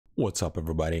What's up,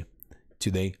 everybody?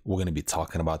 Today we're going to be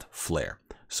talking about Flare.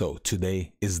 So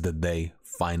today is the day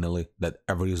finally that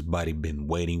everybody been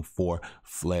waiting for.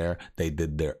 Flare, they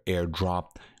did their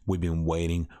airdrop. We've been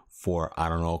waiting for, I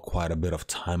don't know, quite a bit of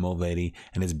time already,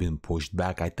 and it's been pushed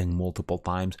back, I think, multiple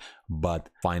times, but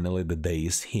finally the day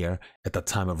is here. At the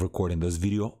time of recording this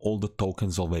video, all the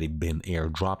tokens already been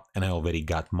airdropped, and I already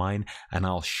got mine, and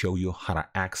I'll show you how to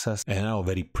access. And I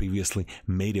already previously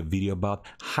made a video about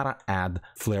how to add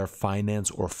Flare Finance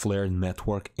or Flare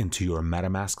Network into your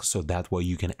MetaMask, so that way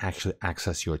you can actually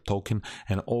access your token.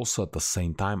 And also at the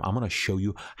same time, I'm going to show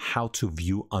you how to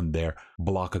view on their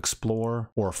Block Explorer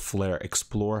or Flare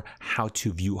Explorer, how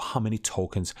to view how many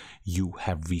tokens you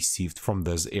have received from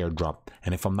this airdrop.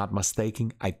 And if I'm not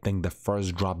mistaken, I think the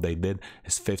first drop they did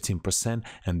is 15%,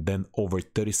 and then over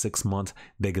 36 months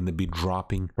they're going to be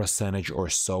dropping percentage or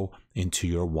so into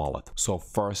your wallet. So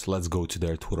first, let's go to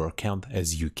their Twitter account.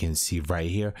 As you can see right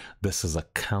here, this is a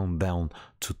countdown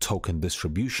to token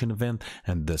distribution event,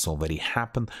 and this already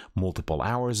happened multiple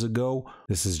hours ago.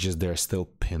 This is just their still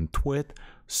pinned tweet.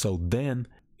 So then,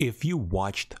 if you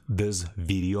watched this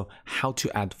video, how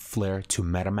to add Flare to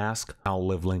MetaMask, I'll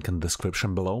leave link in the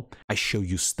description below. I show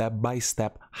you step by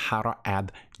step how to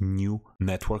add new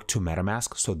network to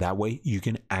MetaMask, so that way you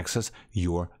can access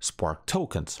your Spark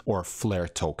tokens or Flare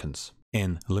tokens.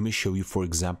 And let me show you, for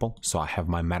example. So I have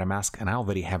my MetaMask and I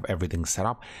already have everything set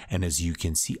up, and as you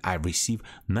can see, I received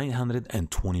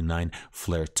 929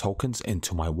 Flare tokens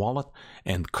into my wallet,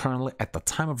 and currently at the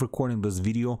time of recording this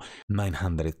video,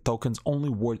 900 tokens only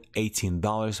worth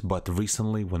 $18, but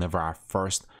recently whenever I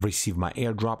first received my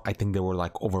airdrop, I think they were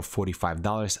like over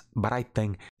 $45, but I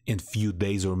think in few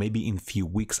days or maybe in few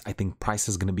weeks, I think price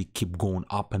is gonna be keep going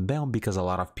up and down because a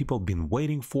lot of people been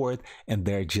waiting for it and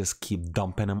they just keep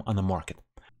dumping them on the market.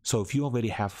 So if you already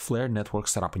have Flare network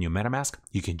set up in your MetaMask,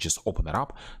 you can just open it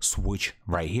up, switch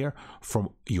right here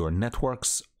from your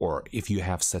networks, or if you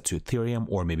have set to Ethereum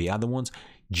or maybe other ones,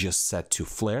 just set to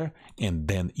Flare, and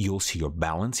then you'll see your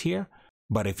balance here.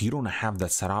 But if you don't have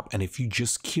that set up, and if you're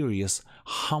just curious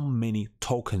how many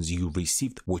tokens you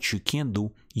received, what you can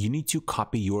do, you need to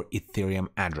copy your Ethereum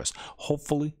address.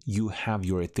 Hopefully you have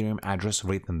your Ethereum address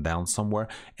written down somewhere,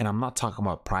 and I'm not talking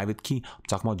about private key, I'm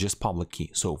talking about just public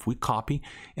key. So if we copy,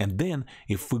 and then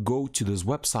if we go to this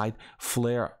website,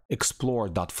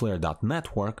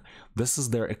 explore.flare.network, this is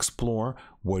their Explorer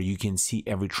where you can see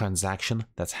every transaction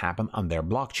that's happened on their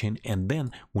blockchain, and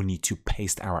then we need to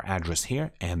paste our address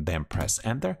here and then press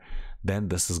enter. Then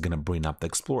this is going to bring up the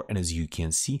Explorer, and as you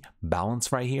can see,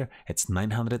 balance right here, it's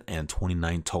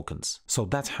 929 tokens. So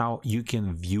that's how you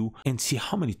can view and see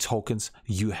how many tokens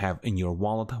you have in your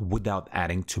wallet without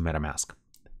adding to MetaMask.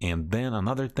 And then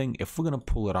another thing, if we're going to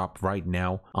pull it up right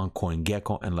now on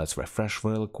CoinGecko, and let's refresh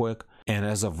really quick, and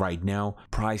as of right now,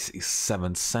 price is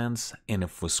 7 cents. And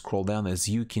if we scroll down, as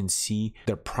you can see,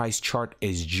 the price chart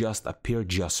is just appeared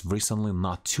just recently,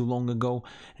 not too long ago.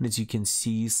 And as you can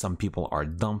see, some people are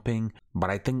dumping,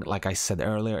 but I think, like I said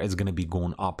earlier, it's going to be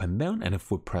going up and down. And if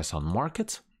we press on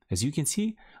markets, as you can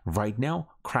see, right now,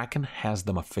 Kraken has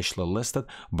them officially listed,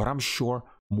 but I'm sure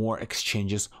more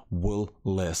exchanges will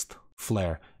list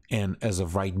Flare. And as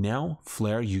of right now,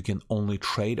 Flare, you can only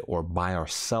trade or buy or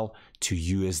sell to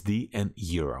USD and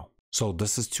Euro. So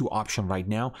this is two options right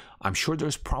now. I'm sure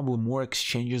there's probably more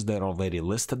exchanges that already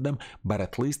listed them, but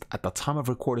at least at the time of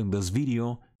recording this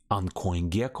video, on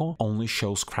CoinGecko only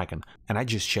shows Kraken. And I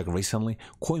just checked recently,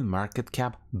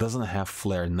 CoinMarketCap doesn't have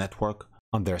Flare network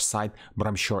on their site, but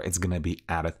I'm sure it's gonna be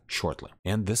added shortly.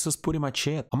 And this is pretty much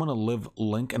it. I'm gonna leave a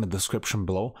link in the description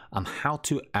below on how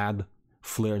to add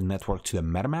Flare network to the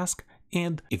MetaMask,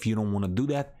 and if you don't want to do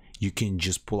that, you can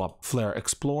just pull up Flare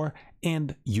Explorer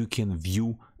and you can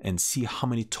view and see how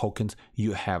many tokens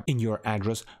you have in your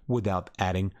address without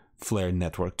adding Flare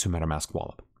network to MetaMask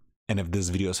wallet. And if this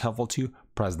video is helpful to you,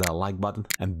 press that like button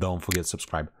and don't forget to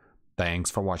subscribe. Thanks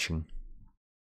for watching.